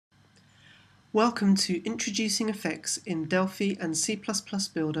Welcome to Introducing Effects in Delphi and C++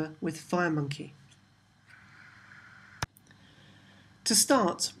 Builder with FireMonkey. To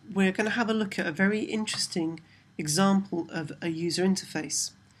start, we're going to have a look at a very interesting example of a user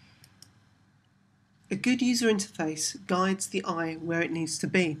interface. A good user interface guides the eye where it needs to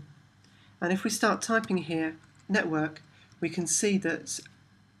be. And if we start typing here, network, we can see that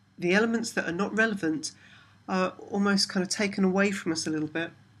the elements that are not relevant are almost kind of taken away from us a little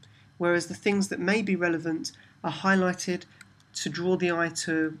bit, whereas the things that may be relevant are highlighted to draw the eye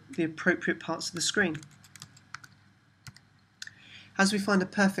to the appropriate parts of the screen. As we find a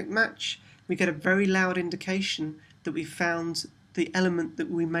perfect match, we get a very loud indication that we found the element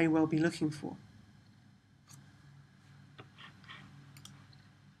that we may well be looking for.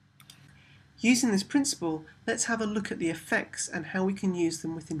 Using this principle, let's have a look at the effects and how we can use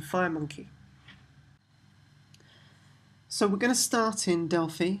them within FireMonkey. So we're going to start in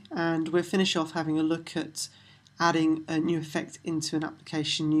Delphi and we'll finish off having a look at adding a new effect into an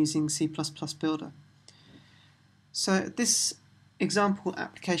application using C++ Builder. So this example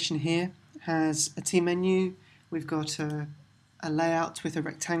application here has a T menu, we've got a layout with a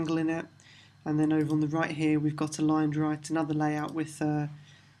rectangle in it, and then over on the right here we've got aligned right, another layout with a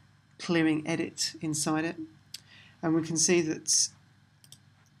clearing edit inside it. And we can see that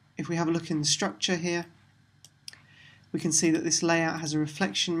if we have a look in the structure here, we can see that this layout has a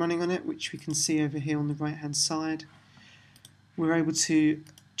reflection running on it, which we can see over here on the right hand side. We're able to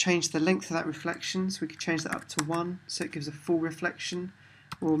change the length of that reflection, so we can change that up to 1 so it gives a full reflection,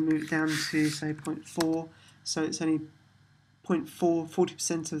 or move it down to say 0.4 so it's only 0.4,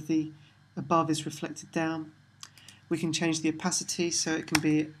 40% of the above is reflected down. We can change the opacity so it can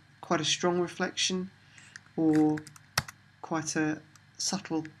be quite a strong reflection or quite a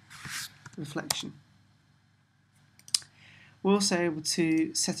subtle reflection. We're also able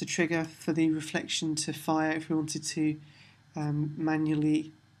to set a trigger for the reflection to fire if we wanted to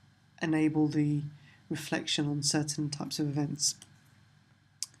manually enable the reflection on certain types of events.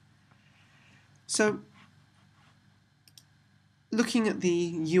 So, looking at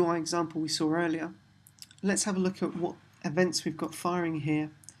the UI example we saw earlier, let's have a look at what events we've got firing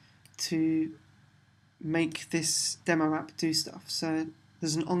here to make this demo app do stuff. So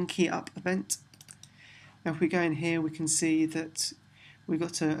there's an onKeyUp event. Now if we go in here, we can see that we've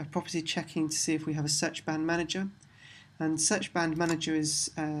got a property checking to see if we have a search band manager. And search band manager is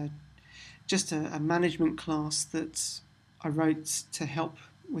just a management class that I wrote to help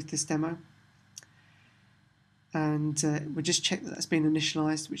with this demo. And we'll just check that that's been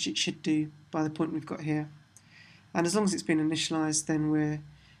initialized, which it should do by the point we've got here. And as long as it's been initialized, then we're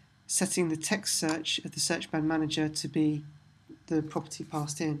setting the text search of the search band manager to be the property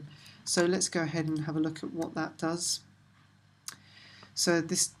passed in. So let's go ahead and have a look at what that does. So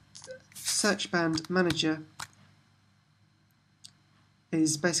this search band manager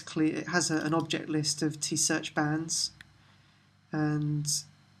is basically, it has an object list of tsearch bands, and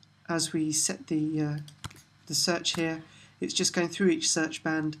as we set the search here, it's just going through each search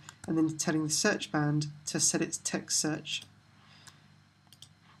band and then telling the search band to set its text search.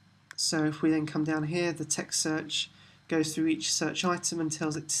 So if we then come down here, the text search goes through each search item and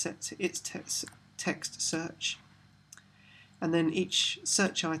tells it to set its text search. And then each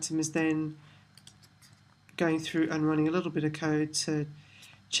search item is then going through and running a little bit of code to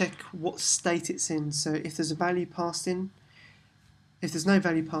check what state it's in. So if there's a value passed in, if there's no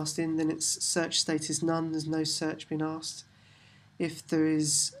value passed in, then its search state is none, there's no search been asked. If there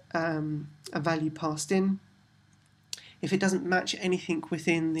is a value passed in, if it doesn't match anything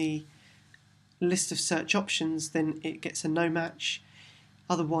within the list of search options, then it gets a no match.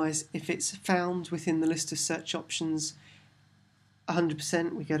 Otherwise, if it's found within the list of search options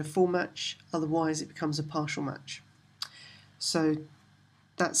 100%, we get a full match. Otherwise, it becomes a partial match. So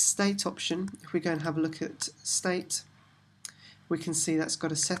that state option, if we go and have a look at state, we can see that's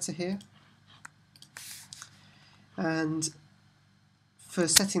got a setter here. And for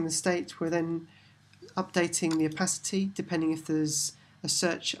setting the state, we're then updating the opacity depending if there's a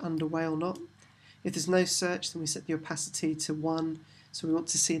search underway or not. If there's no search, then we set the opacity to 1, so we want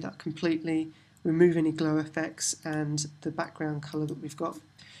to see that completely, remove any glow effects and the background colour that we've got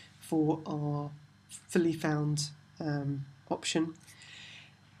for our fully found option.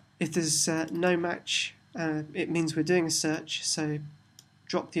 If there's no match, it means we're doing a search, so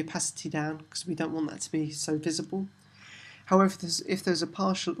drop the opacity down because we don't want that to be so visible. However, if there's a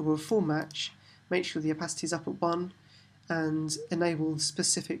partial or a full match, make sure the opacity is up at 1 and enable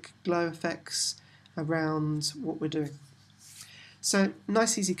specific glow effects around what we're doing. So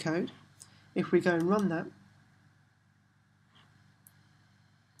nice easy code. If we go and run that,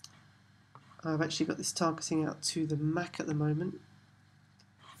 I've actually got this targeting out to the Mac at the moment.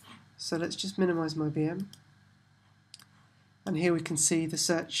 So let's just minimize my VM. And here we can see the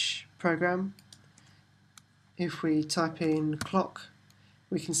search program. If we type in clock,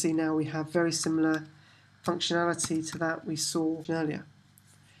 we can see now we have very similar functionality to that we saw earlier.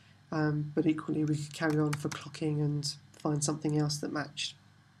 But equally we could carry on for clocking and find something else that matched.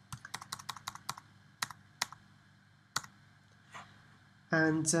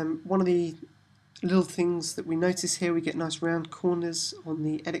 And one of the little things that we notice here, we get nice round corners on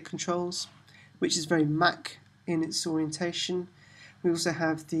the edit controls, which is very Mac in its orientation. We also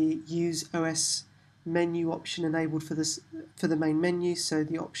have the Use OS menu option enabled for the main menu, so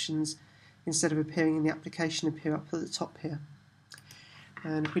the options, instead of appearing in the application, appear up at the top here.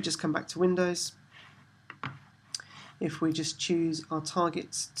 And if we just come back to Windows, if we just choose our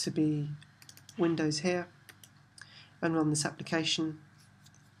target to be Windows here and run this application,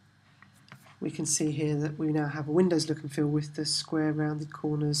 we can see here that we now have a Windows look and feel with the square rounded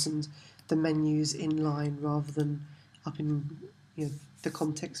corners and the menus in line rather than up in the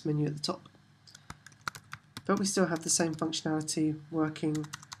context menu at the top. But we still have the same functionality working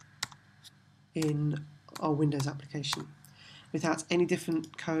in our Windows application. Without any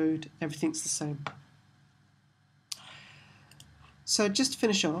different code, everything's the same. So just to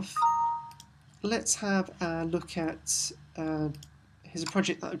finish off, let's have a look at here's a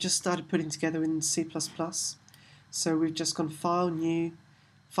project that I've just started putting together in C++. So we've just gone File, New,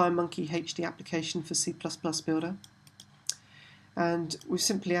 FireMonkey HD application for C++ Builder. And we've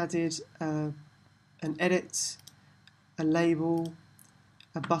simply added an edit, a label,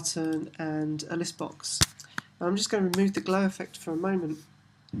 a button and a list box. And I'm just going to remove the glow effect for a moment.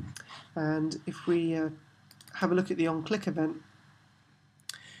 And if we have a look at the onClick event,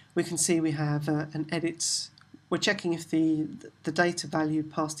 we can see we have an edit. We're checking if the data value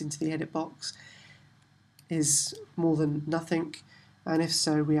passed into the edit box is more than nothing, and if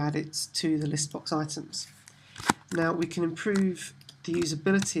so, we add it to the list box items. Now we can improve the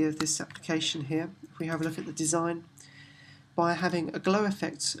usability of this application here, if we have a look at the design, by having a glow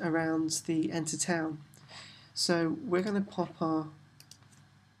effect around the enter town. So we're going to pop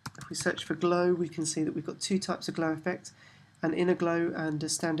if we search for glow, we can see that we've got two types of glow effect, an inner glow and a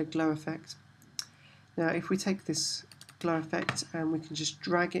standard glow effect. Now if we take this glow effect and we can just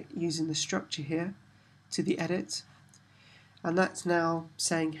drag it using the structure here to the edit, and that's now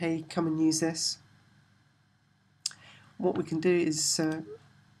saying, hey, come and use this. What we can do is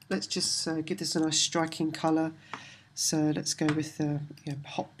let's just give this a nice striking colour. So let's go with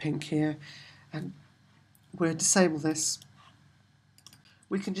hot pink here, and we'll disable this.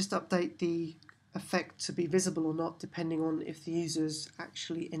 We can just update the effect to be visible or not depending on if the users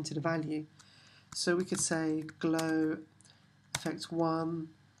actually entered a value. So we could say glow effect 1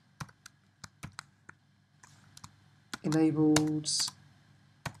 enabled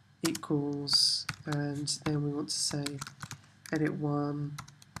equals, and then we want to say edit 1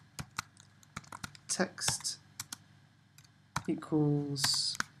 text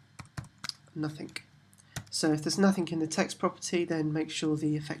equals nothing. So if there's nothing in the text property, then make sure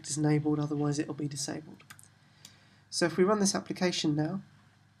the effect is enabled, otherwise it will be disabled. So if we run this application now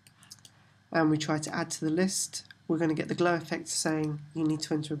and we try to add to the list, we're going to get the glow effect saying you need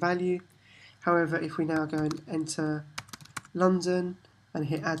to enter a value. However, if we now go and enter London and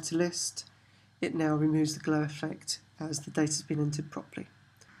hit add to list, it now removes the glow effect as the data has been entered properly.